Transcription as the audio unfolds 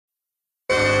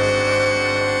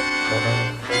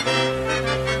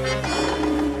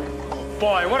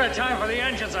boy, what a time for the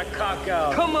engines to cock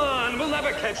out. Come on, we'll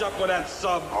never catch up with that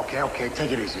sub. Okay,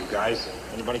 take it easy, you guys.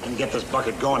 Anybody can get this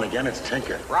bucket going again, it's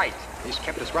Tinker. Right. He's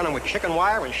kept us running with chicken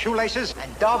wire and shoelaces.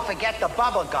 And don't forget the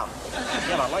bubble gum.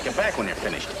 Yeah, I'll like it back when they're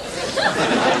finished.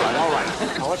 All right.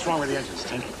 Now, what's wrong with the engines,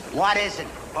 Tinker? What isn't?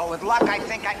 Well, with luck, I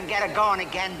think I can get her going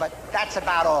again, but that's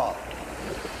about all.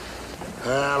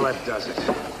 Well, that does it.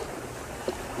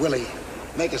 Willie,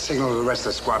 make a signal to the rest of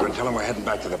the squadron. Tell them we're heading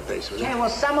back to the base, will you? Hey, will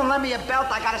someone lend me a belt?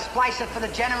 I gotta splice it for the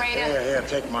generator. Here,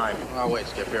 take mine. Oh, wait,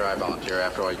 Skip. Here, I volunteer.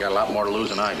 After all, you got a lot more to lose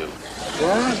than I do.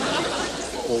 What?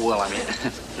 Oh, well, I mean...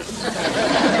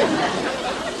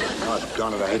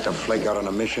 Doggone it, I hate to flake out on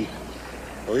a mission.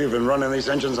 We've been running these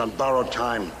engines on borrowed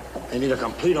time. They need a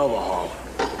complete overhaul.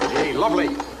 Hey,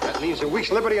 lovely. That means a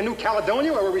week's liberty in New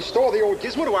Caledonia, where we restore the old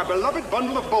gizmo to our beloved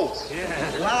bundle of bolts. Yeah.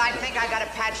 Well, I think I got it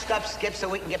patched up, Skip, so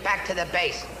we can get back to the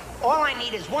base. All I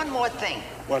need is one more thing.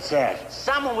 What's that?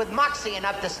 Someone with moxie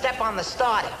enough to step on the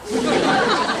starter.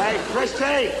 Hey,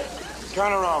 Christy!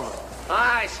 Turn her over.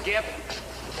 Hi, Skip.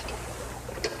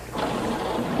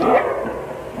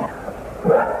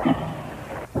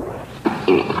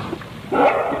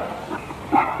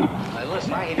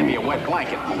 Listen, I hate to be a wet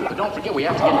blanket, but don't forget we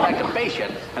have to get back to base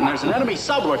yet, and there's an enemy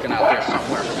sub lurking out there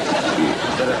somewhere.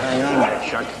 Better hang on there,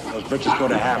 Chuck. Those bitches go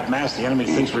to half-mast. The enemy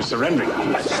thinks we're surrendering.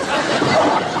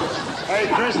 Hey,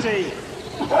 Christy,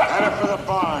 head for the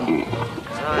barn.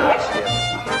 All right, Skip.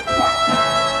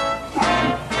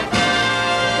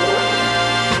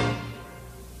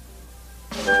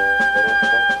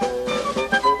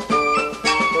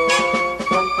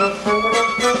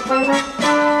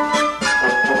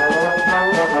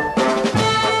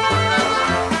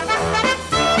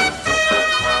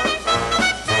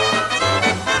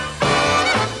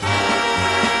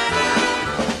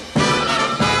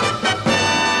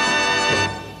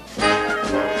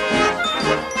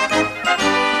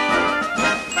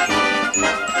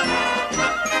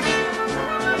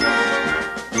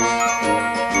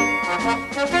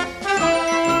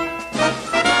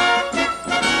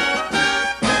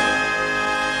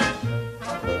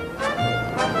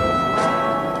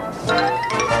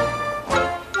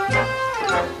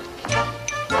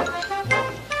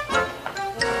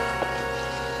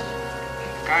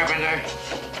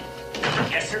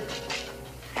 Yes, sir.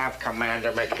 Have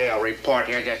Commander McHale report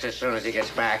here just as soon as he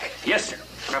gets back. Yes, sir.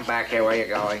 Come back here. Where you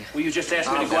going? Well, you just asked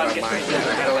me to go out and Never get mind. some...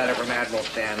 I had a letter from Admiral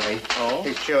Stanley. Oh?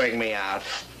 He's chewing me out.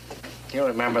 You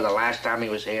remember the last time he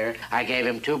was here? I gave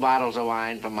him 2 bottles of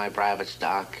wine from my private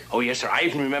stock. Oh, yes, sir. I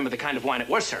even remember the kind of wine it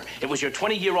was, sir. It was your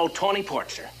 20-year-old Tawny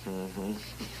Port, sir. Mm-hmm.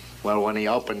 Well, when he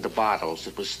opened the bottles,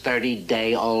 it was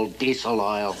 30-day-old diesel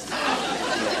oil.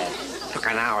 Took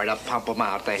an hour to pump them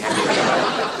out. They had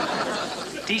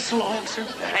Diesel oil, sir?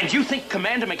 And you think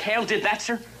Commander McHale did that,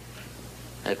 sir?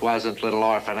 It wasn't little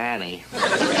Orphan Annie.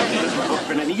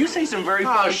 Orphan Annie, you say some very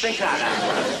funny things. Shut up.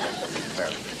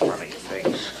 Very funny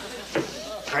things.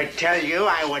 I tell you,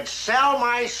 I would sell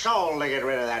my soul to get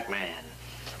rid of that man.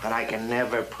 But I can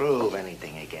never prove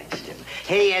anything against him.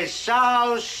 He is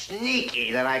so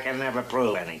sneaky that I can never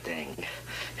prove anything.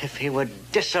 If he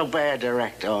would disobey a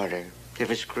direct order, if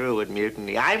his crew would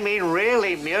mutiny, I mean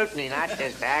really mutiny, not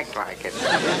just act like it.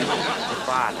 The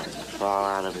bottom would fall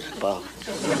out of his boat.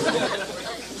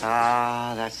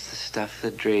 Ah, that's the stuff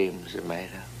that dreams are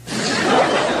made of.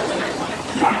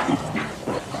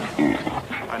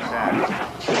 What's that?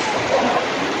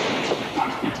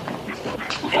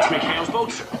 It's McHale's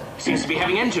boat, sir. Seems to be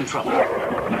having engine trouble.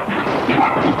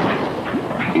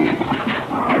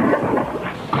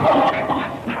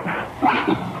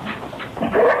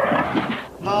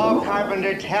 Oh,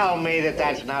 Carpenter, tell me that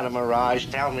that's not a mirage.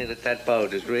 Tell me that that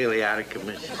boat is really out of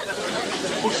commission.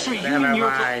 Oh, sir, you Never and your...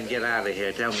 mind. Get out of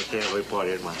here. Tell McHale report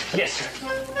in mine. Yes, sir.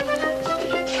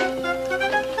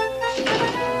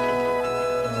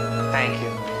 Thank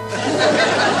you.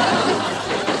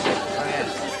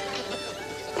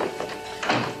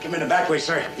 Come in the back way,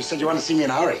 sir. You said you wanted to see me in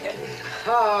a hurry.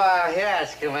 Oh,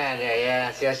 yes, Commander.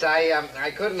 Yes.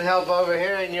 I couldn't help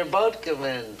overhearing your boat come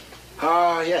in.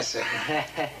 Oh, yes, sir.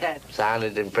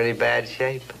 Sounded in pretty bad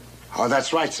shape. Oh,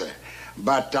 that's right, sir.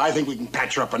 But I think we can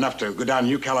patch her up enough to go down to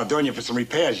New Caledonia for some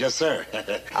repairs, yes, sir.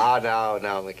 Oh,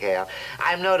 no, McHale.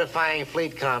 I'm notifying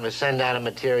FleetCom to send out a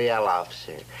materiel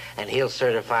officer, and he'll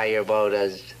certify your boat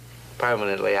as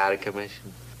permanently out of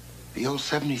commission. The old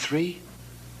 73?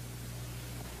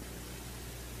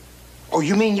 Oh,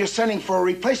 you mean you're sending for a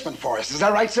replacement for us? Is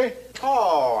that right, sir?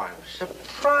 Oh, I'm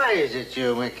surprised at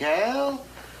you, McHale.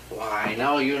 Why,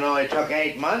 no, you know it took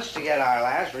 8 months to get our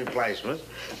last replacement,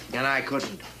 and I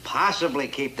couldn't possibly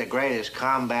keep the greatest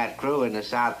combat crew in the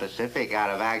South Pacific out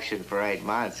of action for 8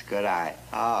 months, could I?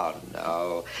 Oh,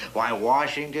 no. Why,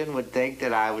 Washington would think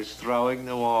that I was throwing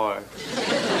the war.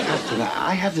 Captain,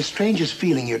 I have the strangest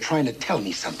feeling you're trying to tell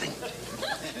me something.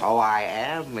 Oh, I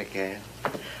am, McHale.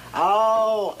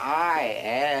 Oh, I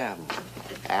am.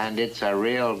 And it's a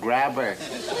real grabber.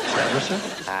 Grabber, sir?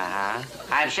 Uh-huh.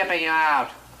 I'm shipping you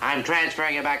out. I'm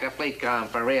transferring you back to FleetCom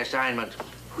for reassignment.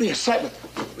 Reassignment?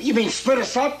 You mean split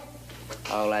us up?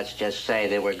 Oh, let's just say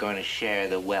that we're going to share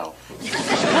the wealth. You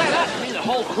mean the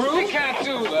whole crew? We can't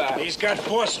do that. He's got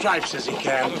 4 stripes as he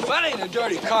can. That ain't a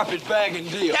dirty carpet-bagging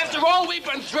deal. After all we've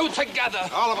been through together.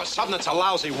 All of a sudden, it's a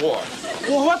lousy war.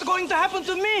 Well, what's going to happen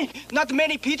to me? Not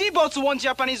many PT boats want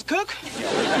Japanese cook. You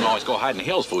can always go hide in the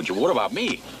hills, Fuji. What about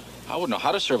me? I wouldn't know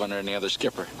how to serve under any other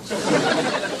skipper.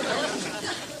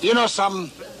 You know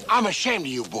something? I'm ashamed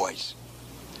of you boys.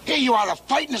 Here you are, the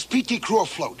fightingest PT crew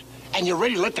afloat, and you're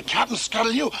ready to let the captain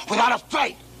scuttle you without a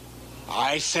fight.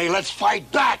 I say let's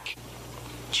fight back.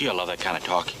 Gee, I love that kind of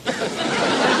talk. What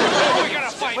are we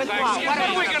gonna fight back? What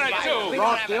are we gonna do?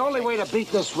 Rock, the only way to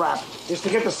beat this rap is to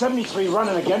get the 73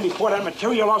 running again before that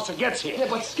material officer gets here. Yeah,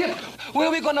 but Skip, where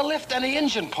are we gonna lift any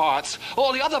engine parts?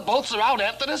 All the other boats are out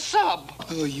after the sub.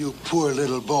 Oh, you poor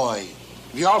little boy.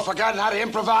 Have you all forgotten how to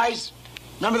improvise?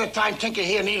 Remember the time Tinker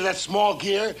here needed that small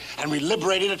gear and we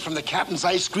liberated it from the captain's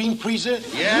ice cream freezer?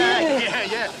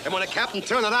 Yeah. And when the captain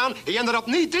turned it on, he ended up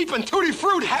knee-deep in Tutti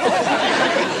Frutti.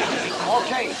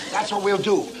 Okay, that's what we'll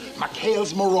do.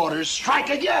 McHale's Marauders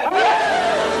strike again!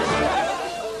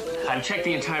 I've checked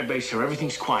the entire base, sir.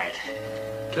 Everything's quiet.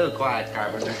 Too quiet,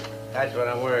 Carpenter. That's what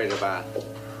I'm worried about.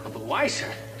 But why,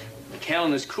 sir? McHale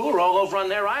and his crew are all over on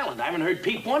their island. I haven't heard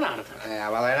peep one out of them. Yeah,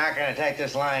 well, they're not going to take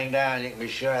this lying down. You can be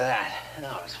sure of that.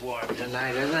 No, it's warm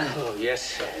tonight, isn't it? Oh,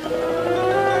 yes, sir.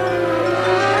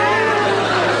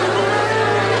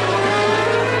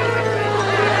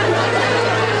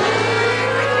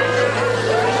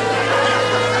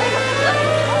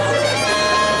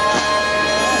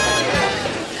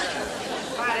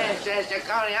 What is this, the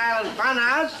Coney Island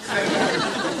Funhouse?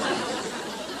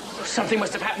 Something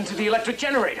must have happened to the electric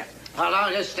generator. Hold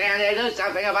on, just stand there. Do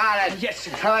something about it. Yes,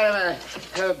 sir. Oh, wait a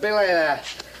minute. Billy,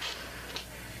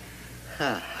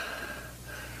 Huh.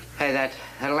 Hey, that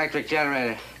electric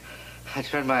generator,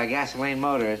 that's run by a gasoline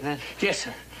motor, isn't it? Yes,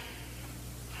 sir.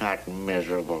 That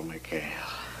miserable McHale.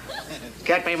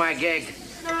 Get me my gig.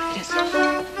 Yes,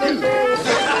 sir.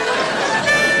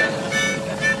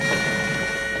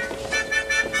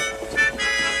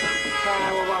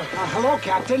 Hello,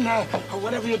 Captain.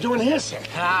 Whatever you're doing here, sir.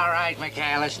 All right,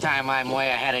 McHale, this time I'm way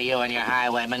ahead of you and your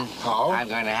highwaymen. Oh? I'm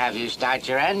going to have you start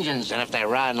your engines, and if they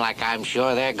run like I'm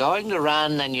sure they're going to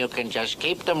run, then you can just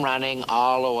keep them running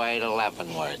all the way to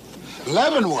Leavenworth.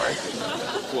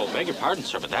 Leavenworth? Well, beg your pardon,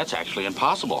 sir, but that's actually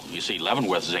impossible. You see,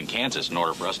 Leavenworth is in Kansas. In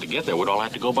order for us to get there, we'd all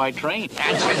have to go by train.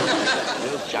 That's it.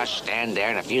 You just stand there,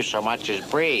 and if you so much as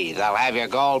breathe, I'll have your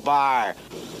gold bar.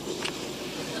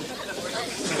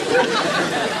 All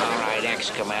right,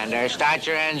 ex-commander, start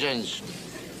your engines.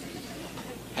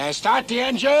 Start the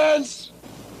engines!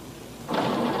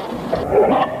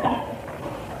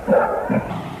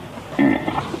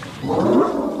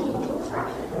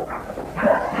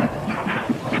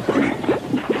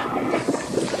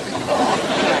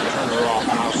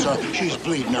 She's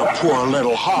bleeding her poor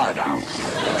little heart out.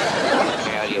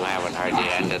 Well, you haven't heard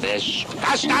the end of this.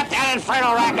 Now stop that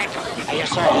infernal racket! Yes,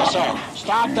 sir.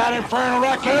 Stop that infernal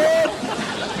racket!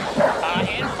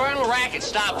 Infernal racket,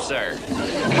 stop, sir.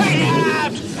 Cut it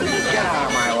out! Get out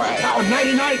of my way. Oh,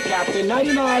 nighty-night, Captain,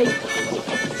 nighty-night.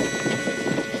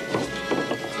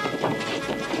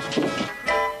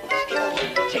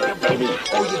 Take it, baby.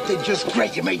 Oh, you did just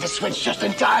great. You made the switch just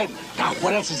in time. Now,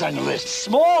 what else is on the list?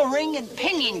 Small ring and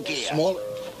pinion gear. Small...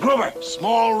 Gruber,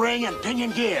 small ring and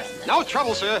pinion gear. No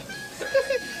trouble, sir.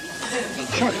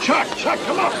 Chuck,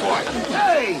 come on, boy.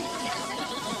 Hey,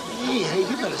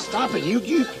 you better stop it. You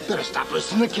better stop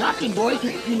listening to Captain, boy.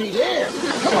 You need air.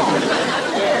 Come on.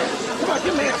 Air. Come on,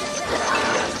 give me air.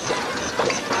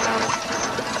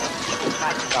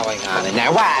 What's going on in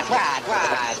there? What?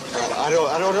 I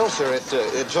don't know, sir.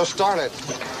 It just started.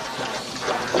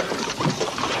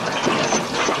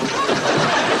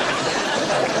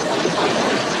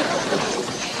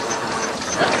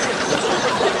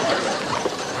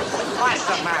 What's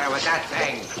the matter with that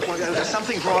thing? Well,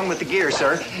 something's wrong with the gear,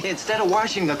 sir. Instead of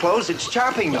washing the clothes, it's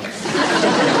chopping them.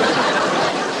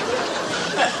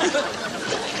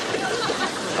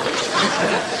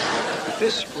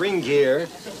 This ring gear,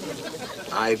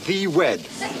 I wed.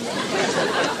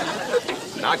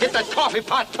 Now get that coffee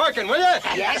pot perking, will you?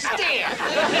 Yes, dear.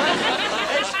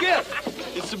 Hey, Skip,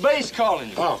 if the base calling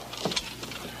you. Oh.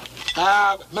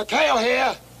 McHale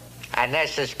here. And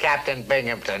this is Captain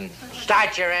Binghamton.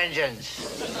 Start your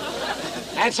engines.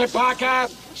 Answer, Parker.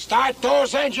 Start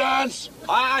those engines.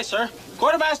 Aye, aye, sir.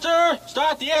 Quartermaster,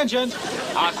 start the engine.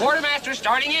 Quartermaster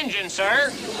starting engine,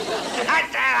 sir.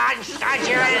 Cut that on. Start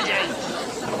your engines.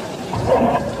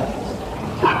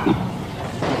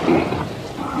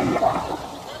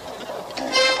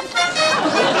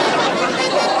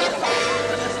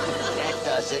 That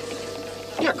does it.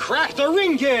 You cracked the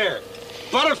ring gear.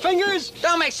 Butterfingers?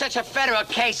 Don't make such a federal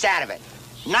case out of it.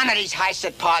 None of these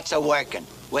high-set parts are working.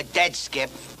 We're dead, Skip.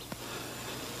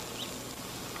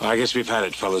 Well, I guess we've had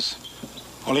it, fellas.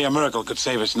 Only a miracle could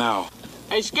save us now.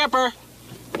 Hey, Skipper.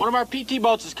 One of our PT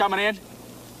boats is coming in.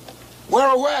 We're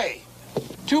away.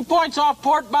 2 points off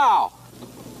port bow.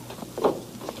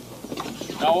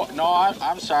 No,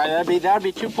 I'm sorry. That'd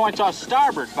be 2 points off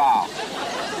starboard bow.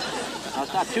 No,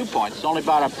 it's not 2 points. It's only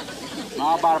about a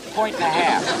point and a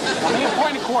half. Only a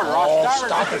point and a quarter off starboard.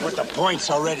 Stop it with the points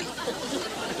already.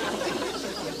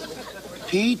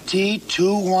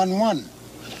 PT-211.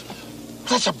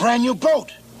 That's a brand new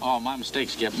boat. Oh, my mistake,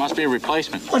 Skip. Must be a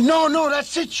replacement. Well, no,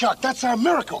 that's it, Chuck. That's our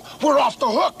miracle. We're off the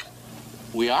hook.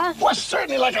 We are? We're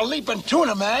certainly like a leaping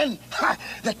tuna, man. Ha,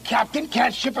 the captain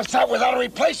can't ship us out without a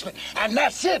replacement, and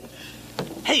that's it.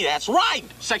 Hey, that's right.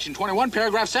 Section 21,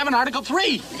 paragraph 7, article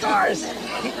 3. Stars.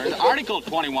 Article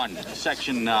 21,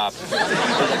 section,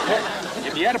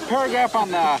 if you had a paragraph on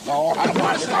the... Oh, come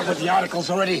on, stop with the articles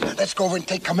already. Let's go over and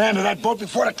take command of that boat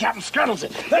before the captain scuttles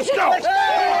it. Let's go.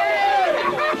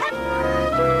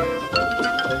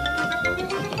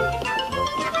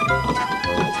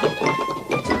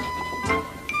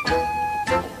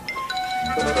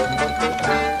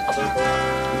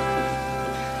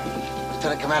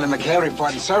 Lieutenant Commander McHale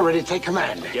reporting, sir. Ready to take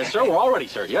command. Yes, sir. We're all ready,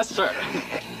 sir. Yes, sir.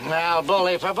 Well,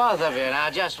 bully for both of you. Now,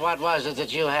 just what was it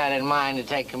that you had in mind to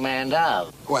take command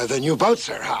of? Well, the new boat,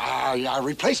 sir. Our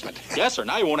replacement. Yes, sir.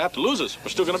 Now you won't have to lose us. We're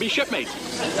still going to be shipmates.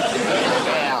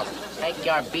 Well, take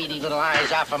your beady little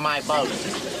eyes off of my boat.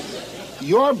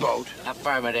 Your boat?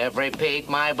 Affirmative. Repeat,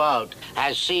 my boat.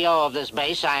 As CO of this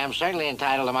base, I am certainly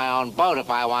entitled to my own boat if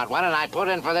I want one, and I put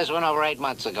in for this one over 8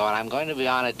 months ago, and I'm going to be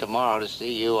on it tomorrow to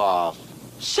see you off.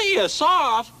 See us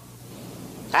off?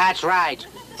 That's right.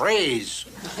 Freeze.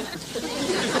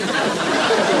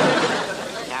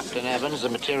 Captain Evans, the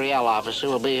materiel officer,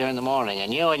 will be here in the morning,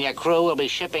 and you and your crew will be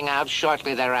shipping out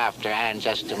shortly thereafter. And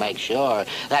just to make sure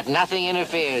that nothing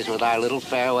interferes with our little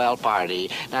farewell party,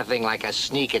 nothing like a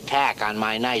sneak attack on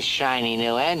my nice, shiny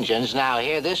new engines. Now,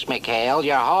 hear this, McHale.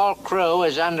 Your whole crew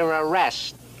is under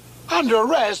arrest. Under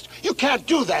arrest? You can't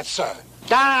do that, sir.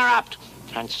 Don't interrupt,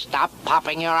 and stop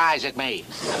popping your eyes at me.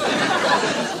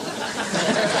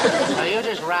 Now, you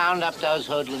just round up those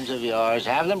hoodlums of yours,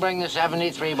 have them bring the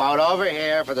 73 boat over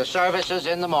here for the services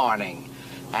in the morning,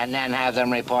 and then have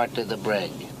them report to the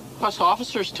brig. Us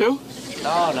officers, too?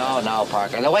 No,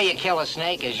 Parker. The way you kill a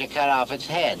snake is you cut off its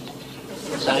head.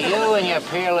 So you and your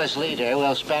peerless leader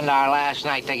will spend our last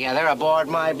night together aboard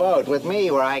my boat with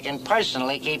me, where I can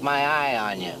personally keep my eye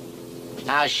on you.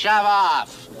 Now, shove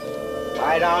off. If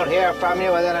I don't hear from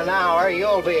you within an hour,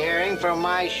 you'll be hearing from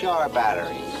my shore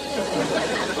battery.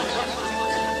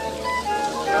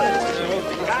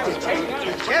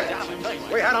 Skip,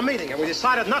 we had a meeting, and we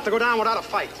decided not to go down without a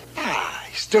fight.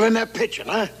 He's still in that pitching,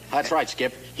 huh? That's right,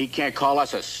 Skip. He can't call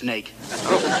us a snake.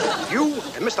 You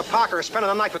and Mr. Parker are spending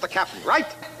the night with the captain, right?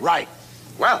 Right.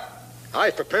 Well,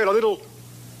 I've prepared a little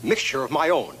mixture of my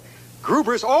own.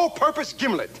 Gruber's all-purpose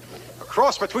gimlet. A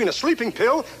cross between a sleeping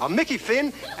pill, a Mickey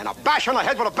Finn, and a bash on the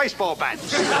head with a baseball bat.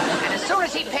 And as soon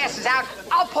as he passes out,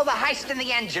 I'll pull the heist in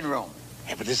the engine room.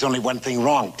 Yeah, but there's only one thing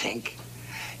wrong, Tink.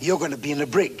 You're going to be in the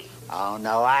brig. Oh,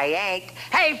 no, I ain't.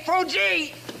 Hey,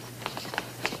 Fuji!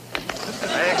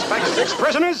 They expect 6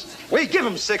 prisoners. We give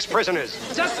them 6 prisoners.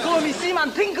 Just call me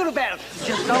Seaman Tinkerbell.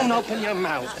 Just don't open your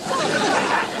mouth.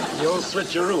 The old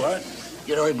switcheroo, huh?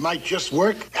 You know, it might just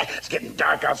work. It's getting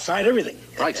dark outside, everything.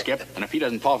 Right, Skip. And if he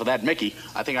doesn't fall for that Mickey,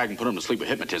 I think I can put him to sleep with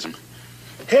hypnotism.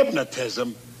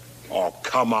 Hypnotism? Oh,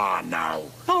 come on now.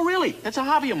 No, really. It's a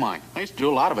hobby of mine. I used to do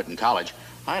a lot of it in college.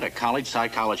 I had a college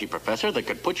psychology professor that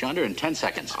could put you under in 10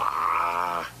 seconds.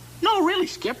 No, really,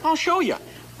 Skip. I'll show you.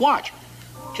 Watch.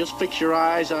 Just fix your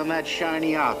eyes on that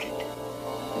shiny object.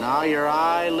 Now your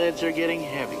eyelids are getting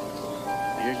heavy.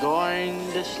 You're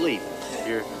going to sleep.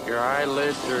 Your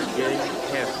eyelids are getting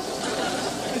heavy.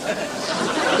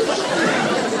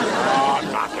 Oh,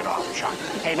 knock it off, Chuck.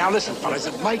 Hey, now listen, fellas,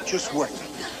 it might just work.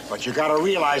 But you gotta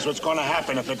realize what's gonna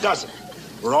happen if it doesn't.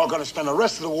 We're all going to spend the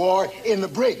rest of the war in the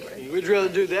brig. We'd rather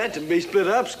do that than be split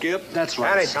up, Skip. That's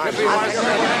right.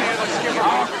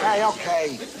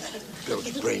 Okay.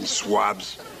 Those brain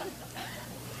swabs.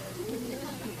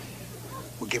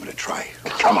 We'll give it a try.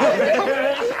 Come on.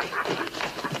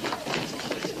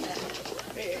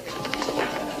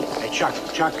 Hey, Chuck,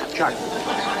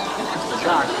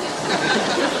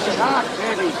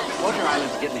 baby. Water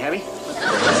Island's getting heavy.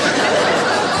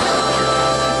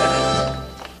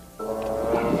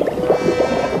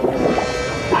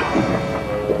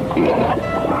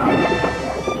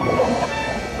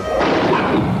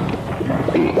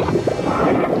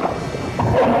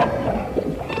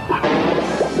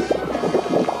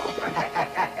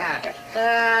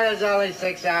 There's only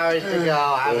 6 hours to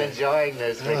go. I'm enjoying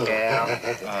this, McHale.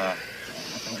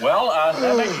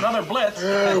 That makes another blitz.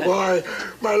 Boy,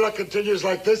 my luck continues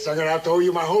like this, I'm going to have to owe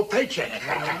you my whole paycheck.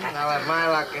 Well, if my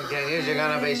luck continues, you're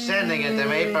going to be sending it to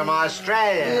me from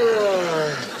Australia.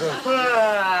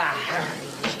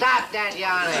 Stop that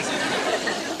yawning.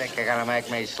 Think you're going to make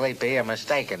me sleepy? You're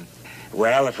mistaken.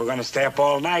 Well, if we're going to stay up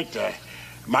all night,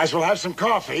 might as well have some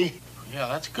coffee. Yeah,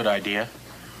 that's a good idea.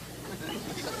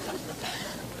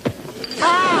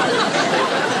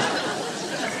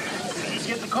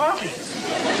 Get the coffee.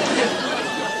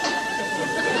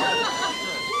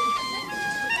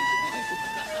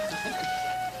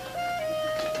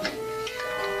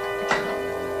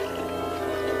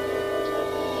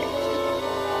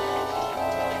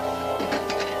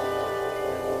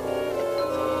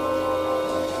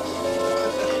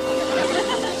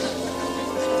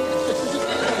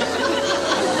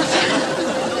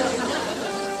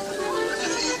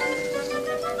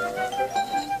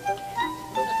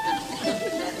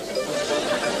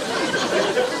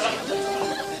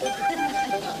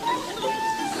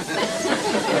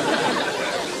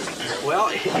 Well,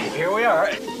 here we are.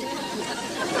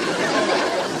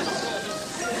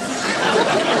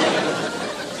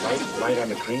 Light on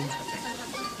the cream?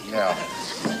 Yeah.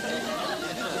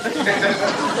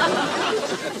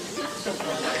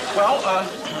 Well,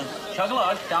 chug a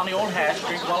lug down the old hatch,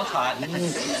 drink while it's hot.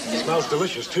 Smells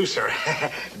delicious, too, sir.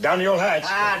 Down the old hatch.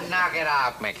 Ah, knock it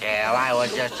off, McHale. I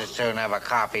would just as soon have a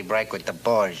coffee break with the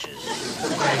Borgias.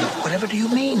 Whatever do you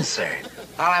mean, sir?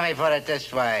 Well, let me put it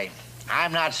this way.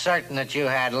 I'm not certain that you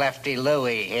had Lefty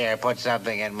Louie here put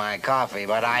something in my coffee,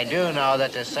 but I do know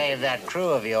that to save that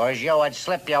crew of yours, you would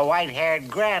slip your white-haired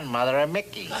grandmother a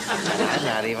Mickey. I'm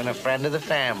not even a friend of the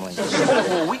family.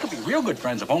 Oh, we could be real good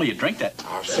friends if only you drink that.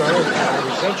 Oh, sir, I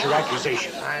resent your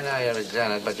accusation. I know you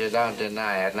resent it, but you don't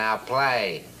deny it. Now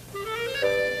play.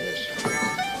 Yes, sir.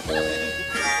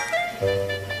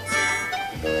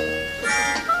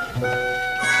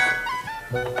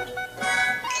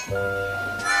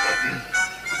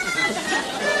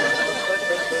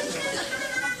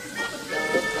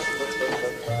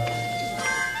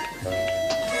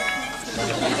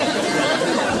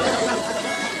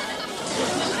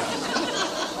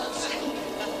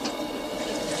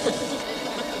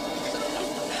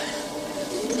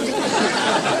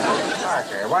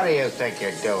 Parker, what do you think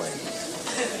you're doing?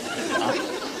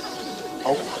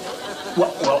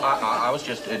 I was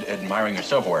just admiring your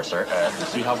silverware, sir.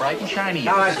 See how bright and shiny it is.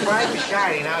 No, it's bright and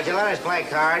shiny. Now, would you let us play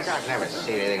cards? I've never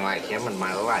seen anything like him in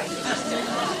my life.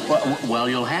 Well,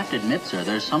 you'll have to admit, sir,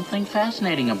 there's something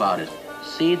fascinating about it.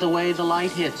 See the way the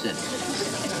light hits it.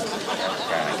 That's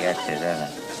kind of gets you, doesn't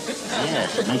it?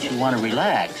 Yes, it makes you want to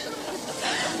relax.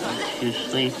 Makes you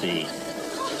sleepy.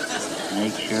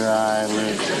 Makes your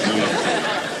eyelids sleepy.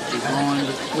 You're going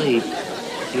to sleep.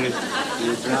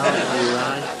 You're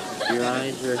drowsy, your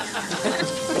eyes are...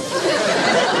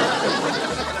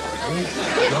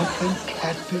 Jumping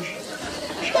catfish?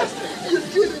 You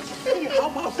did it. Hey, how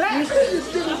about that? You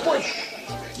did it, boy.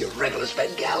 You reckless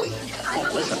Bengali.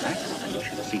 Oh, listen, you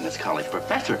should have seen this college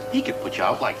professor. He could put you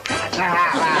out like that.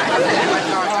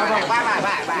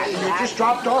 You just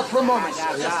dropped off for a moment,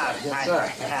 sir. Yes,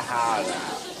 sir.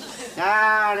 No,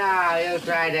 you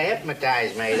tried to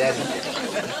hypnotize me, didn't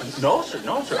you? No, sir,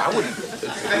 I wouldn't. Sit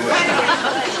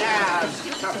down.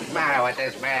 What's the matter with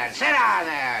this man? Sit down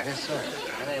there. Yes, sir.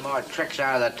 Any more tricks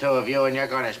out of the two of you, and you're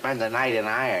going to spend the night in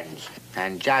irons.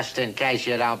 And just in case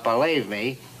you don't believe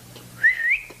me...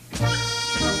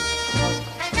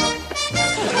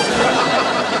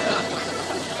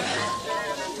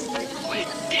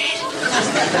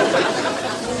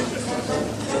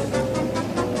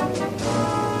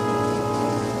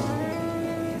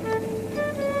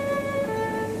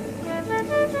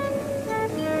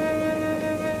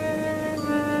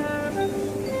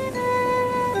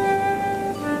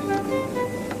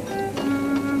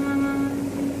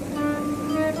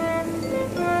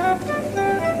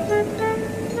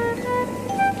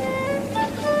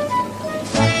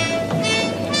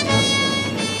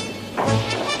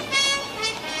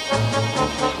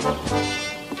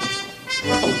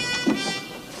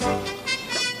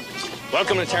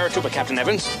 Welcome to Taratuba, Captain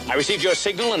Evans. I received your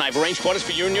signal, and I've arranged quarters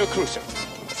for you and your cruiser.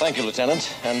 Thank you,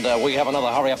 Lieutenant. And we have another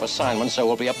hurry-up assignment, so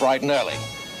we'll be up bright and early.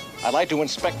 I'd like to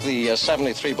inspect the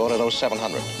 73 boat at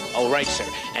 0700. All right, sir.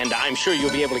 And I'm sure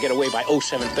you'll be able to get away by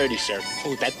 0730, sir.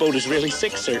 Oh, that boat is really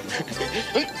sick, sir.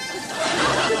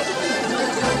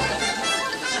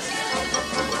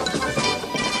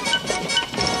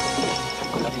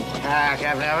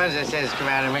 Captain Evans, this is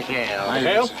Commander McHale.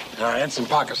 McHale? Ensign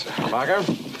Parker, sir. Parker?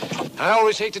 I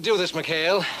always hate to do this,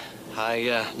 McHale.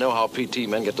 I know how PT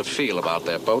men get to feel about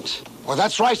their boats. Well,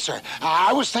 that's right, sir.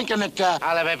 I was thinking that,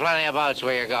 there'll be plenty of boats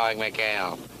where you're going,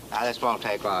 McHale. This won't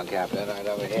take long, Captain. Right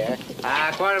over here.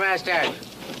 Quartermaster.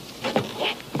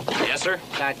 Yes, sir?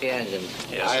 Start the engine.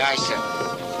 Yes, Aye, aye, sir.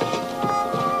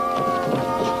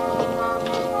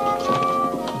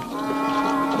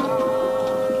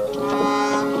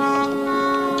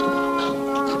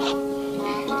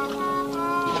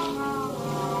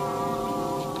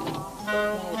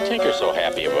 Tinker's so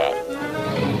happy about?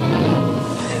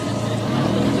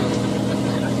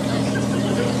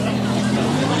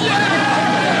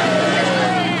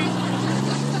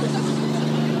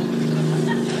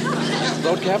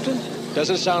 Boat captain?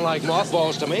 Doesn't sound like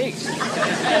mothballs to me.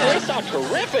 They sound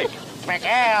terrific.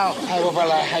 McHale.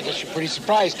 I guess you're pretty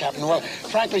surprised, Captain. Well,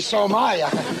 frankly, so am I.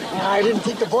 I didn't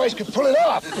think the boys could pull it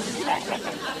off.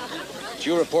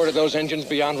 You reported those engines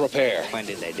beyond repair. When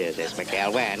did they do this,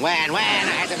 McHale? When? I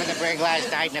had them in the brig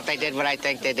last night, and if they did what I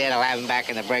think they did, I'll have them back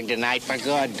in the brig tonight for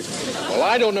good. Well,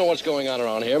 I don't know what's going on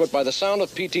around here, but by the sound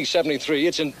of PT-73,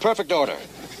 it's in perfect order,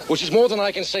 which is more than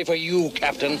I can say for you,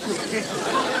 Captain.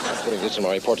 I'm putting this in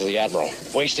my report to the Admiral.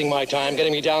 Wasting my time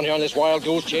getting me down here on this wild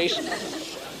goose chase.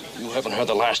 You haven't heard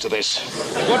the last of this.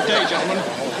 Good day, gentlemen.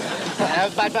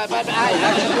 But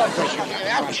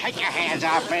take your hands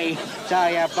off me. So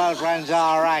your boat runs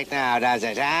all right now, does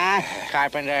it, huh?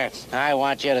 Carpenter, I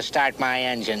want you to start my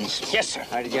engines. Yes, sir.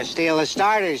 Or did you steal the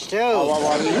starters, too?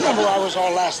 Well, you remember where I was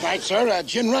all last night, sir?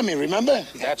 Gin rummy, remember?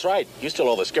 That's right. You still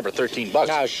owe the skipper $13.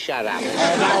 Oh, shut up.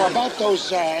 Now, about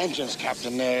those engines,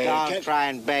 Captain. Don't try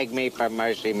and beg me for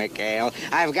mercy, McHale.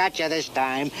 I've got you this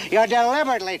time. You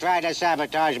deliberately tried to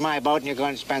sabotage my boat, and you're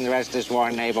going to spend the rest of this war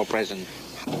in naval prison.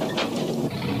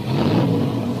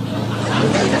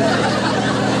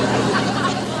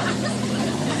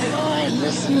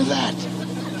 Listen to that.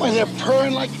 Why, they're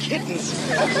purring like kittens.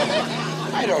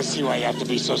 I don't see why you have to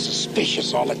be so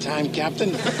suspicious all the time,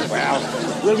 Captain. Well,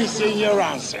 we'll be seeing you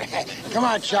around, sir. Come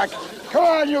on, Chuck. Come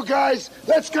on, you guys.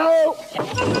 Let's go.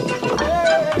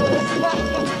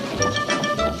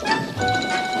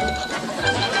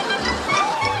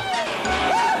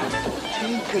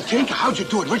 Tinker, how'd you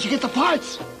do it? Where'd you get the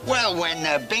parts? Well, when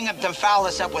Binghamton fouled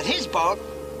us up with his boat,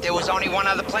 there was only one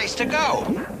other place to go.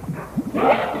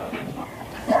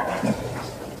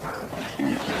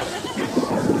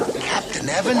 Captain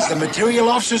Evans, the material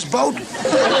officer's boat?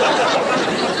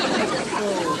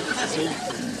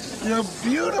 You're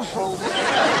beautiful.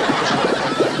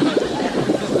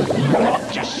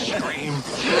 Just scream.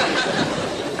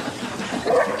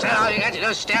 So all you got to do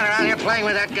is stand around here playing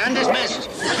with that gun. Dismissed.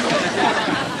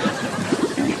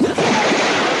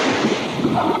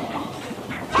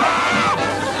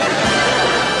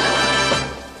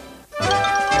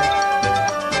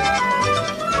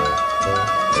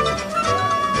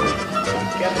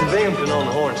 Captain Binghamton on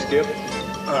the horn, Skip.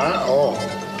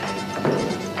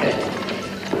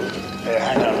 Hey,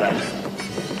 hang on that.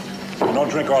 Don't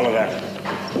drink all of that.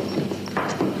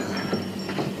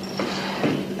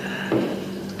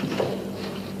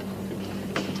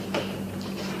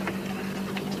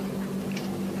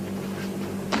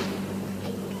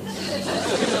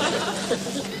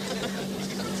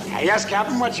 Yes,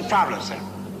 Captain, what's your problem, sir?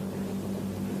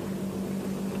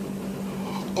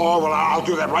 Oh, well, I'll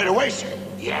do that right away, sir.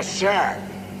 Yes, sir.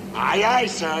 Aye, aye,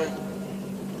 sir.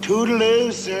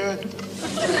 Toodaloo, sir.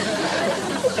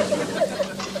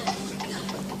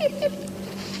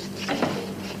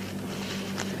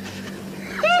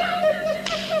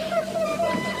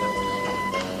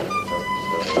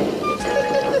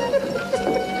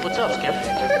 What's up, Skip?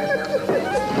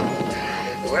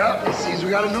 Well, it seems we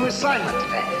got a new assignment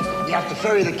today. You have to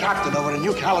ferry the captain over to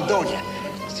New Caledonia.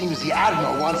 Seems the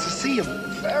Admiral wants to see him.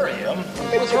 Ferry him?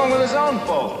 What's wrong with his own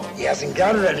boat? He hasn't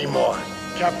got it anymore.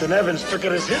 Captain Evans took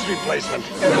it as his replacement.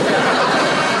 Turn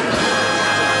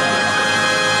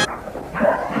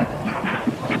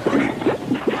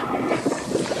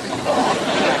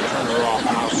her off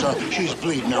now, sir. She's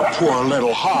bleeding her poor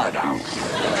little heart out.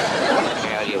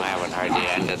 Hell, you haven't heard heard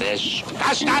the end of this.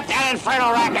 Now stop that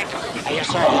infernal racket! Yes,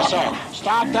 sir. Yes, sir.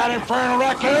 Stop that infernal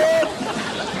racket!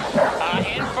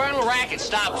 Infernal racket,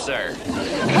 stop, sir. Cut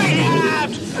it out!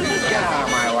 Get out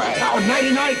of my way. Now,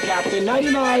 nighty-night, Captain.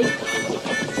 Nighty-night.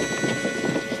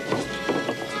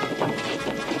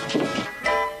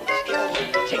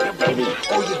 Take it, baby.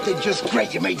 Oh, you did just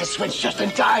great. You made the switch just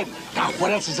in time. Now,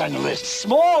 what else is on your list?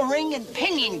 Small ring and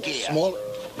pinion gear. Small...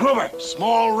 Gruber,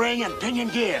 small ring and pinion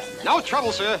gear. No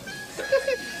trouble, sir.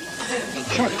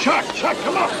 Chuck,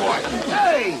 come on, boy.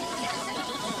 Hey!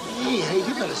 Hey,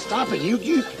 you better stop it. You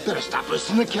better stop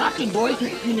listening to Captain, boy.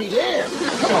 You need air.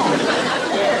 Come on.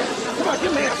 Air. Come on,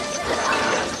 give me air.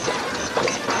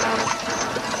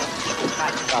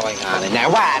 What's going on in there?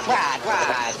 What?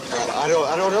 I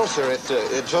don't know, sir.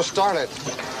 It just started.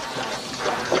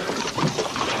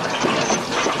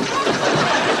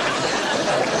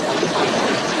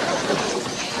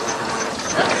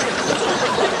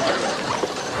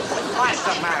 What's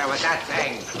the matter with that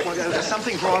thing? Well,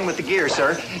 something's wrong with the gear,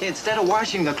 sir. Instead of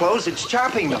washing the clothes, it's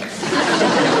chopping them.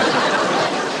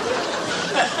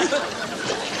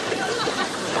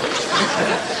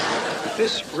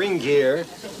 This ring gear,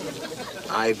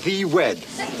 I thee wed.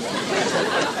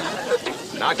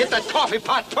 Now get that coffee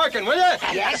pot perking, will you?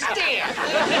 Yes, dear.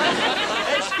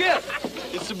 Hey, Skip,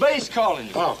 it's the bass calling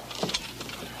you. Oh.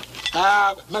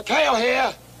 McHale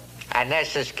here. And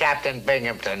this is Captain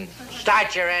Binghamton.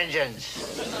 Start your engines.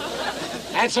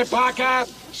 Answer, Parker.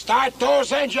 Start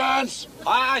those engines.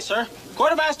 Aye, sir.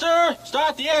 Quartermaster,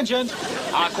 start the engine.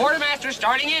 Quartermaster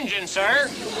starting engine, sir.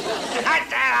 Cut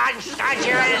that on. Start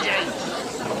your engines.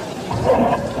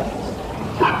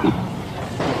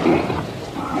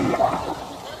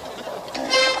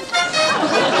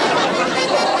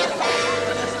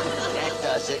 That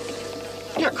does it.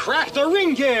 You cracked the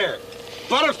ring gear.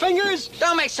 Butterfingers?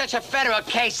 Don't make such a federal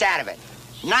case out of it.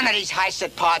 None of these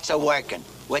high-set parts are working.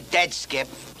 We're dead, Skip.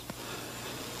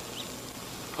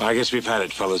 Well, I guess we've had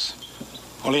it, fellas.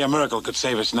 Only a miracle could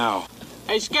save us now.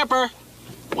 Hey, Skipper,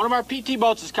 one of our PT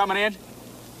boats is coming in.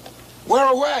 We're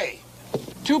away.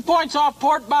 2 points off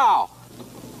port bow.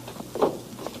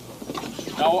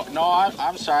 No,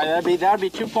 I'm sorry. That'd be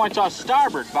 2 points off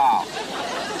starboard bow.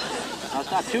 No,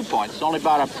 it's not 2 points. It's only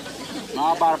about a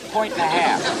point and a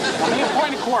half. Only a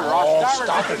point and a quarter off starboard.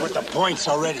 Stop it with the points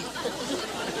already.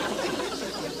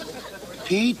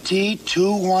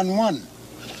 PT-211.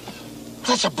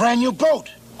 That's a brand new boat.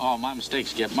 Oh, my mistake,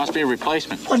 Skip. Must be a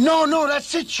replacement. Well, no,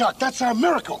 that's it, Chuck. That's our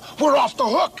miracle. We're off the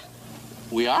hook.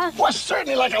 We are? We're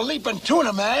certainly like a leaping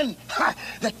tuna, man.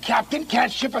 The captain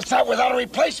can't ship us out without a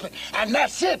replacement, and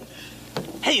that's it.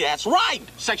 Hey, that's right.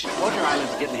 Section Closure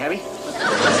Island's getting heavy.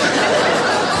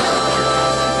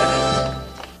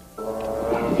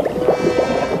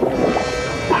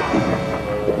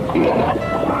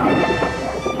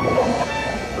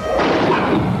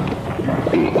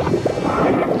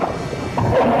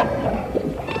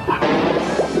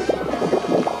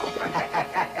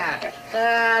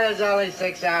 There's only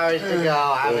 6 hours to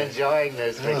go. I'm enjoying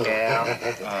this, McHale.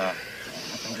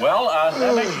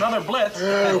 That makes another blitz.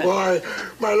 Boy,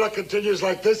 my luck continues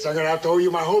like this, I'm going to have to owe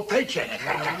you my whole paycheck.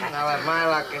 Well, if my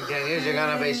luck continues, you're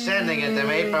going to be sending it to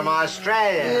me from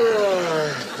Australia.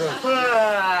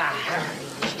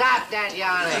 Stop that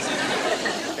yawning.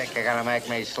 Think you're going to make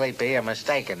me sleepy? You're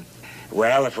mistaken.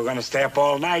 Well, if we're going to stay up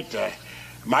all night,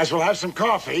 might as well have some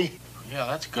coffee. Yeah,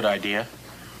 that's a good idea.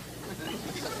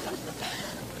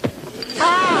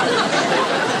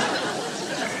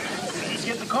 Let's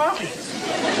get the coffee.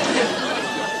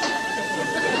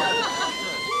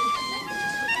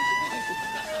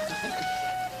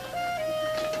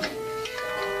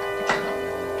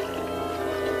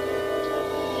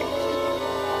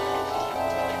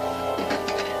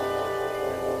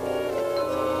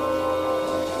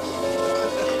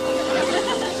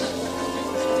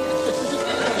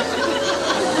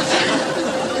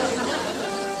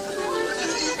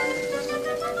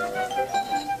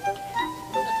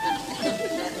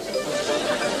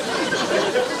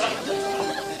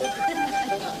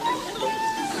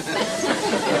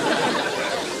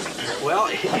 Well,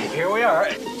 here we are.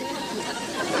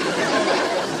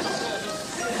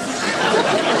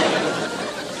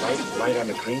 Light on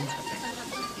the cream?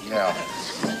 Yeah.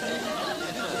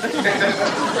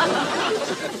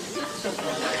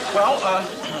 Well,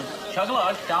 chug a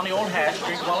lug down the old hatch,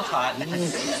 drink while it's hot.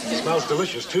 Smells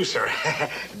delicious, too, sir.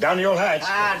 Down the old hatch.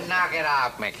 Knock it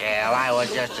off, McHale. I would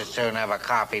just as soon have a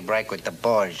coffee break with the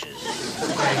Borgias.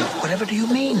 Whatever do you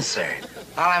mean, sir?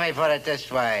 Well, let me put it this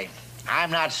way. I'm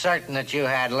not certain that you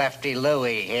had Lefty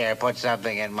Louie here put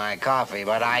something in my coffee,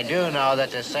 but I do know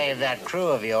that to save that crew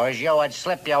of yours, you would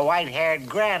slip your white-haired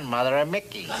grandmother a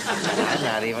Mickey. I'm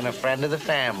not even a friend of the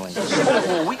family.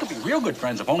 Oh, we could be real good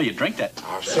friends if only you drink that.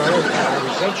 Oh, sir, I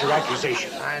resent your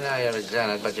accusation. I know you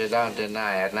resent it, but you don't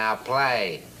deny it. Now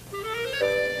play.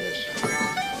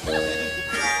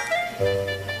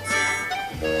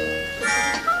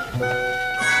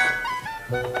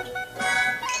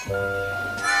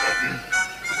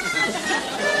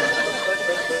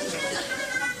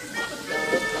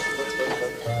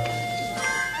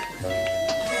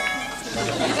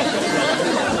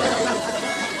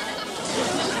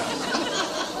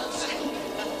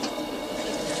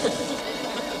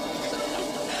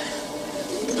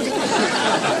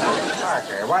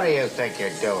 Parker, what do you think you're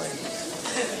doing?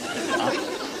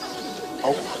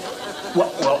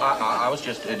 Well, I was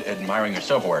just admiring your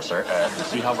silverware, sir.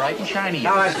 See how bright and shiny it is.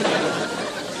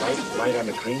 Light on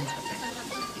the cream?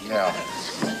 Yeah.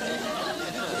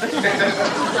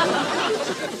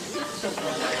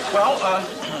 Well,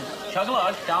 chug a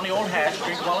lug down the old hatch,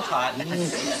 drink while it's hot.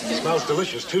 Smells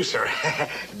delicious, too, sir.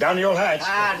 Down the old hatch.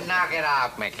 Ah, knock it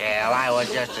off, McHale. I would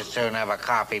just as soon have a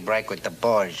coffee break with the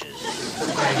Borgias.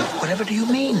 Whatever do you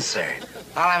mean, sir?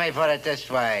 Well, let me put it this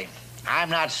way.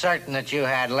 I'm not certain that you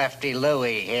had Lefty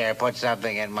Louie here put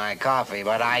something in my coffee,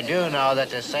 but I do know that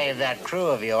to save that crew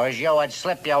of yours, you would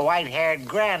slip your white-haired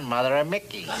grandmother a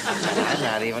Mickey. I'm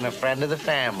not even a friend of the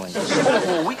family.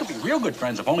 Oh, we could be real good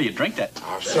friends if only you drink that.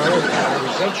 Oh, sir, I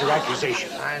resent your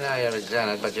accusation. I know you resent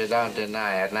it, but you don't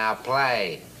deny it. Now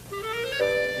play.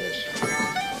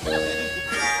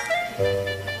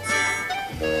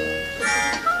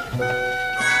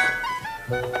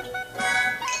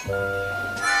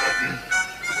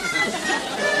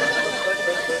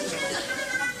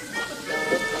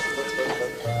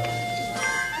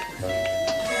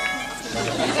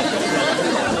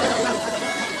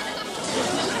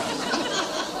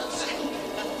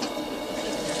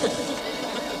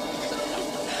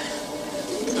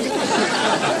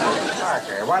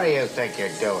 Parker, what do you think you're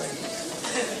doing?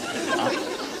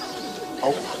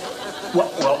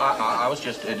 Well, I was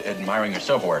just admiring your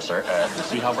silverware, sir.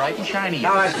 See how bright and shiny it is.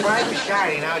 No, it's bright and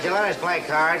shiny. Now, would you let us play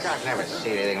cards? I've never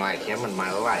seen anything like him in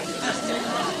my life.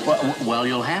 Well,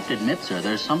 you'll have to admit, sir,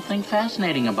 there's something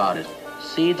fascinating about it.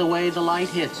 See the way the light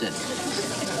hits it.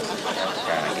 That's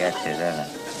trying to get you, doesn't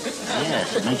it?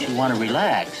 Yes, it makes you want to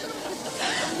relax.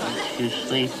 Makes you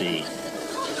sleepy.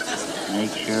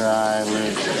 Makes your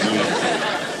eyelids sleep.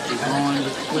 You're going to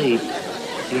sleep.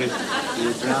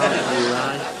 You're drowsy,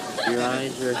 your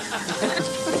eyes are...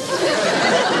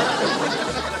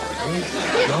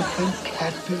 Jumping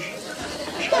catfish?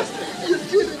 You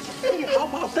did it. Hey, how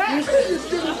about that? You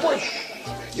did it, boy.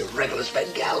 You regular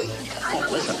Svengali. Oh,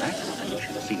 listen, you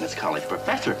should have seen this college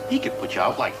professor. He could put you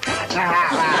out like that.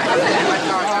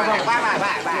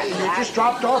 You just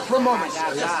dropped off for a moment,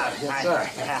 sir. Yes, sir.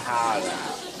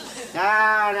 No,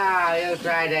 you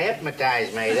tried to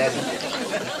hypnotize me, didn't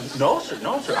you? No, sir,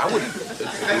 I wouldn't. Sit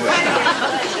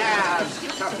down.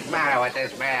 What's the matter with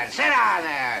this man? Sit down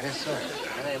there. Yes, sir.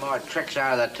 Any more tricks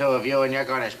out of the two of you, and you're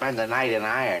going to spend the night in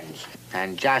irons.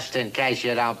 And just in case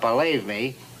you don't believe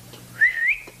me...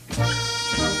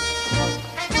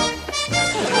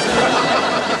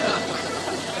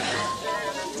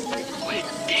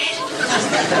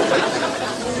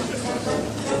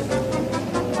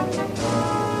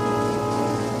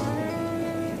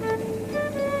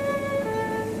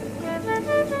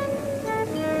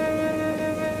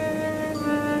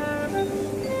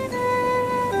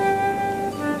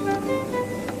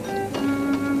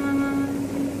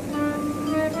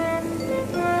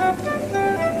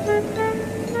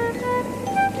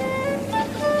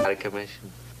 Commission.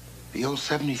 The old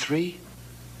 73?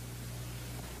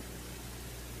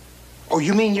 Oh,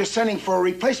 you mean you're sending for a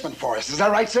replacement for us? Is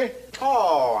that right, sir?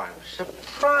 Oh, I'm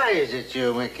surprised at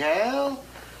you, McHale.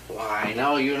 Why,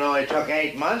 no, you know it took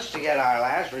 8 months to get our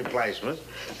last replacement.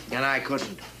 And I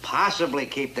couldn't possibly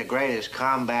keep the greatest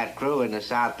combat crew in the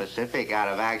South Pacific out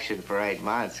of action for 8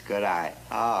 months, could I?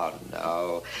 Oh,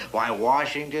 no. Why,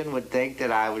 Washington would think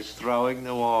that I was throwing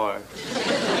the war.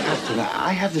 Captain,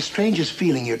 I have the strangest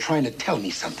feeling you're trying to tell me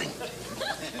something.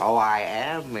 Oh, I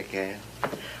am, McHale.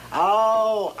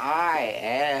 Oh, I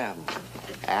am.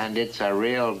 And it's a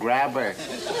real grabber.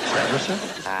 Grabber, sir?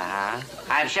 Uh-huh.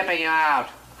 I'm shipping you out.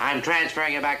 I'm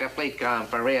transferring you back to FleetCom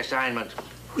for reassignment.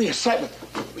 Reassignment?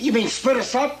 You mean split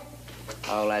us up?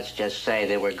 Oh, let's just say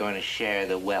they were going to share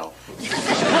the wealth.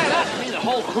 That mean the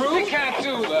whole crew? You can't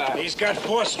do that. He's got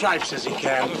 4 stripes, says he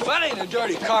can. That ain't a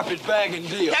dirty carpetbagging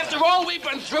deal. After all we've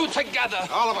been through together.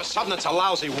 All of a sudden, it's a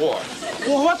lousy war.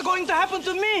 Well, what's going to happen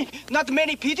to me? Not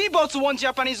many PT boats want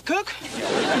Japanese cook. You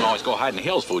can always go hide in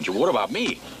Hale's food. What about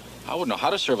me? I wouldn't know how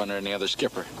to serve under any other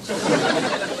skipper.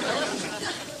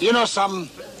 You know something?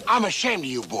 I'm ashamed of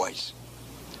you boys.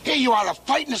 Here you are, the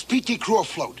fightingest PT crew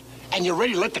afloat, and you're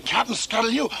ready to let the captain scuttle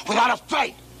you without a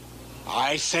fight.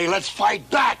 I say let's fight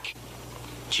back.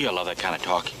 Gee, I love that kind of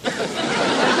talk.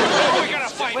 We're gonna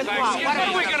fight back. What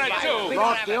are we gonna do?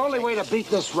 Look, the only way to beat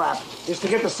this rap is to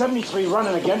get the 73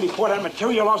 running again before that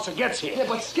material officer gets here. Yeah,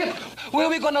 but Skip, where are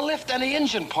we going to lift any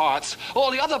engine parts?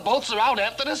 All the other boats are out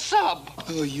after the sub.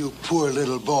 Oh, you poor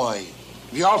little boy.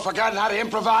 Have you all forgotten how to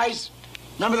improvise?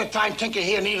 Remember the time Tinker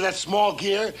here needed that small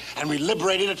gear and we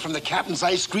liberated it from the captain's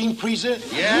ice cream freezer?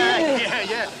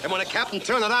 Yeah. And when the captain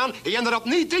turned it on, he ended up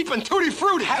knee-deep in Tutti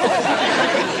Frutti.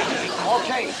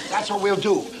 Okay, that's what we'll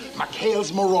do.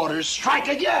 McHale's Marauders strike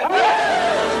again!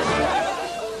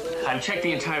 I've checked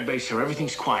the entire base, sir.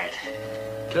 Everything's quiet.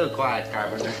 Too quiet,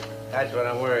 Carpenter. That's what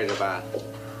I'm worried about.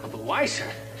 But why, sir?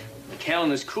 McHale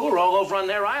and his crew are all over on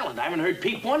their island. I haven't heard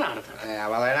peep one out of them. Yeah,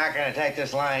 well, they're not going to take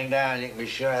this lying down. You can be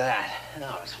sure of that.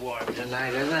 No, it's warm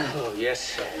tonight, isn't it? Oh,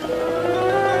 yes.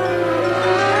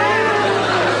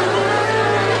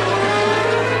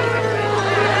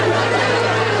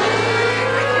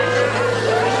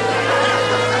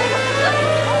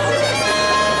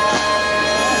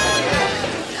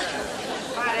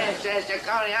 What is this, the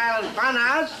Coney Island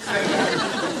Funhouse?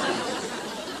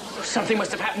 Something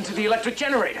must have happened to the electric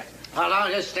generator. Hold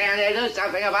on, just stand there. Do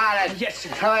something about it. Yes, sir.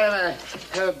 Wait a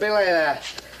minute. Billy,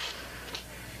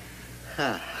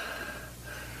 Huh.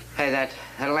 Hey, that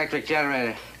electric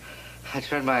generator,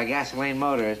 that's run by a gasoline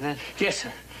motor, isn't it? Yes,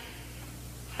 sir.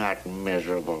 That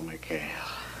miserable McHale.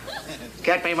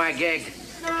 Get me my gig.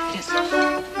 Yes,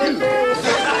 sir.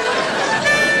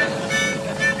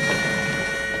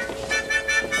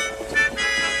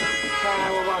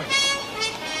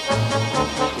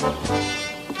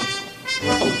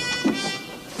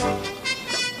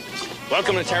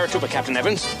 Welcome to Taratuba, Captain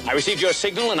Evans. I received your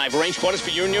signal, and I've arranged quarters for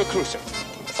you and your crew, sir.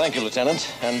 Thank you,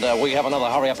 Lieutenant. And we have another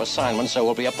hurry-up assignment, so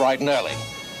we'll be up bright and early.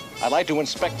 I'd like to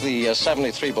inspect the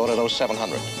 73 boat at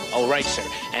 0700. All right, sir.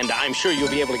 And I'm sure you'll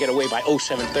be able to get away by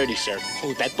 0730, sir.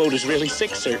 Oh, that boat is really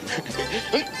sick, sir.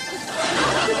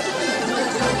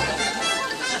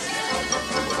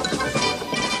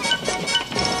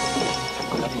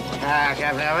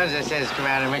 Captain Evans, this is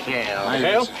Commander McHale.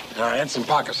 McHale? Ensign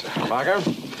Parker, sir. Parker?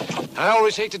 I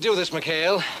always hate to do this,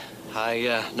 McHale.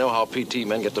 I know how PT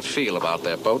men get to feel about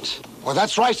their boats. Well,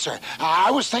 that's right, sir.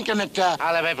 I was thinking that,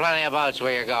 There'll be plenty of boats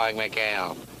where you're going,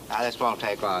 McHale. This won't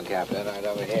take long, Captain. Right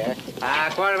over here.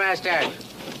 Quartermaster.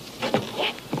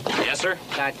 Yes, sir?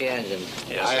 Start the engine.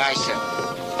 Yes, sir. Aye, sir.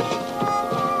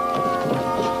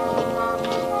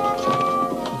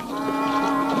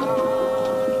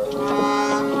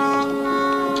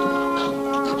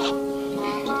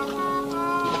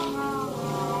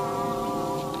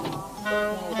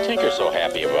 Tinker's so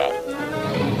happy about it.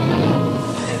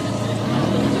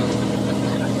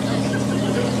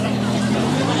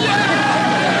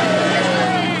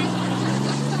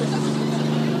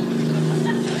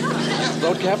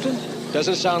 Boat, Captain?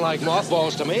 Doesn't sound like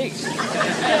mothballs to me.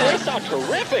 Yeah, they sound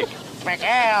terrific.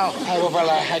 McHale.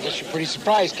 I guess you're pretty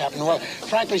surprised, Captain. Well,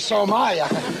 frankly, so am I.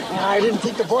 I didn't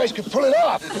think the boys could pull it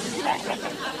off.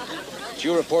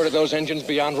 You reported those engines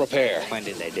beyond repair. When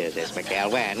did they do this,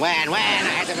 McHale? When? I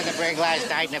had them in the brig last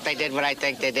night, and if they did what I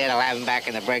think they did, I'll have them back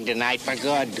in the brig tonight for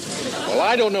good. Well,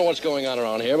 I don't know what's going on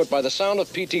around here, but by the sound of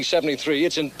PT-73,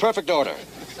 it's in perfect order.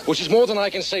 Which is more than I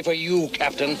can say for you,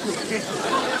 Captain. I'm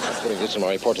putting this in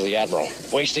my report to the Admiral.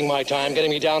 Wasting my time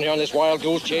getting me down here on this wild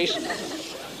goose chase.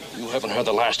 You haven't heard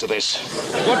the last of this.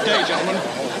 Good day, gentlemen.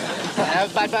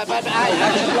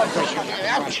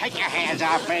 Take your hands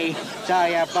off me. So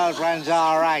your boat runs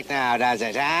all right now, does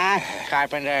it, huh?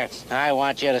 Carpenter, I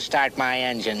want you to start my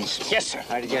engines. Yes, sir.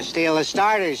 Or did you steal the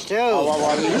starters, too? You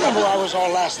remember where I was all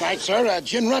last night, sir?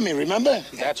 Gin rummy, remember?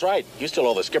 That's right. You still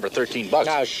owe the skipper $13.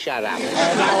 Oh, shut up.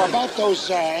 Now, about those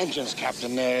engines,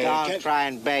 Captain. Don't try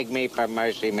and beg me for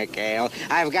mercy, McHale.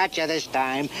 I've got you this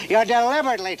time. You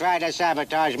deliberately tried to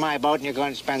sabotage my boat, and you're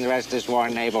going to spend the rest of this war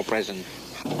in naval prison.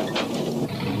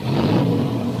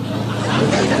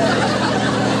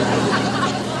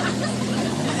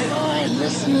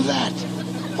 Listen to that.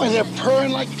 Why, they're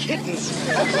purring like kittens.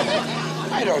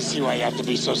 I don't see why you have to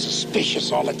be so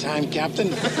suspicious all the time, Captain.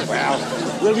 Well,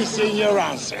 we'll be seeing you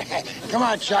around, sir. Come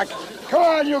on, Chuck. Come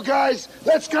on, you guys.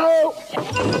 Let's go.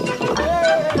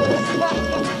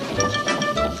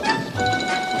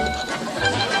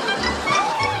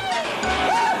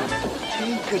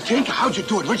 Tink, how'd you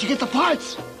do it? Where'd you get the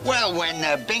parts? Well, when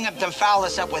Binghamton fouled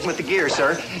us up With the gear,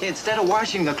 sir. Instead of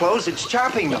washing the clothes, it's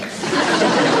chopping them.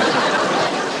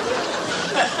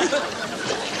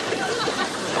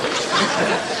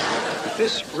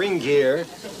 This ring gear,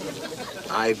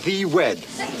 I thee wed.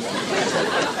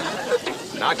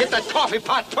 Now get that coffee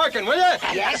pot perking, will you?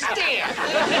 Yes, dear.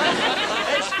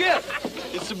 Hey, Skip.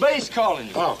 It's the bass calling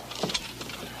you. Oh.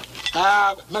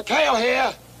 McHale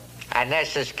here. And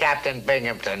this is Captain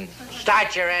Binghamton.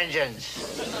 Start your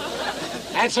engines.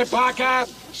 Answer, Parker.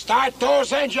 Start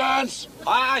those engines.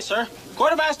 Aye, aye, sir.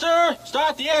 Quartermaster,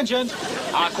 start the engine.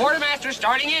 Quartermaster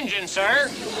starting engine, sir.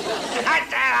 Cut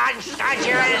that on. Start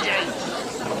your engines.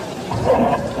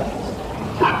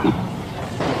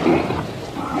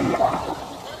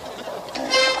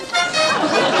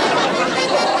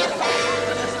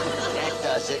 That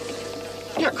does it.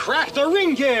 You cracked the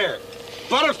ring gear.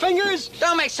 Butterfingers?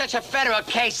 Don't make such a federal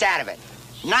case out of it.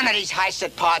 None of these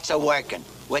high-set parts are working.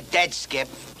 We're dead, Skip.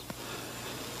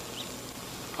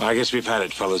 Well, I guess we've had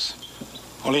it, fellas.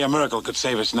 Only a miracle could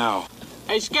save us now.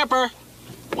 Hey, Skipper.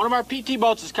 One of our PT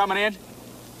boats is coming in.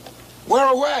 We're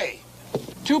away.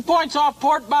 2 points off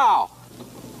port bow.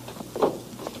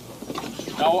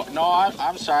 No,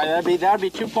 I'm sorry. That'd be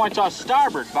 2 points off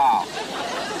starboard bow.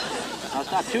 No,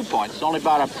 it's not 2 points. It's only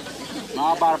about a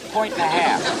point and a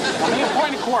half. Only a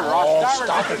point and a quarter off starboard.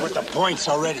 Stop it with the points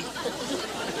already.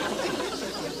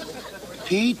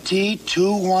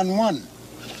 PT-211.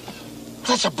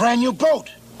 That's a brand new boat.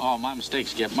 Oh, my mistake,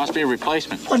 Skip. Must be a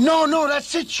replacement. Well, no,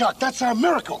 that's it, Chuck. That's our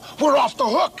miracle. We're off the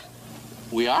hook.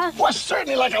 We are? We're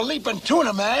certainly like a leaping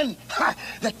tuna, man.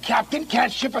 The captain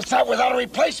can't ship us out without a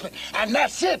replacement, and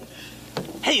that's it.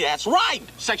 Hey, that's right.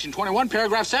 Section 21,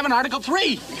 paragraph 7, article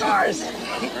 3. Stars.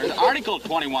 Article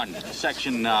 21,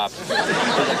 section,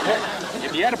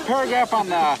 if you had a paragraph on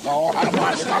the... Oh, I don't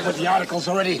want to stop with the articles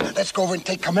already. Let's go over and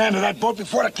take command of that boat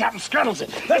before the captain scuttles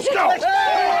it. Let's go.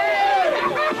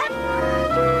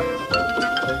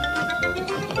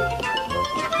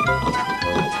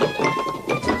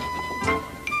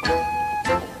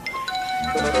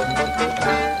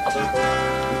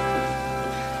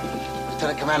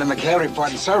 Lieutenant Commander McHale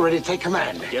reporting, sir. Ready to take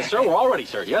command. Yes, sir. We're all ready,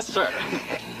 sir. Yes, sir.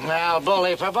 Well,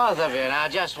 bully for both of you. Now,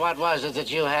 just what was it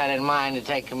that you had in mind to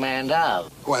take command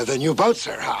of? Well, the new boat,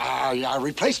 sir. Our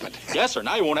replacement. Yes, sir.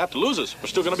 Now you won't have to lose us. We're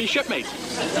still going to be shipmates.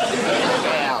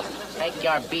 Well, take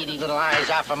your beady little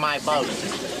eyes off of my boat.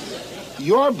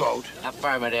 Your boat?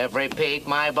 Affirmative. Repeat,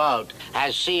 my boat.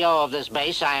 As CO of this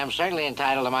base, I am certainly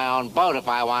entitled to my own boat if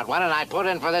I want one, and I put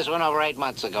in for this one over 8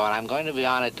 months ago, and I'm going to be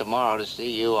on it tomorrow to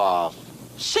see you off.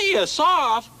 See us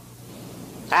off?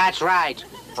 That's right.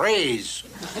 Freeze.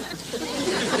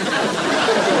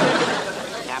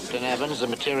 Captain Evans, the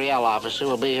materiel officer,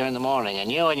 will be here in the morning,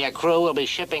 and you and your crew will be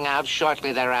shipping out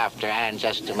shortly thereafter. And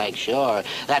just to make sure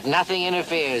that nothing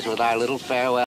interferes with our little farewell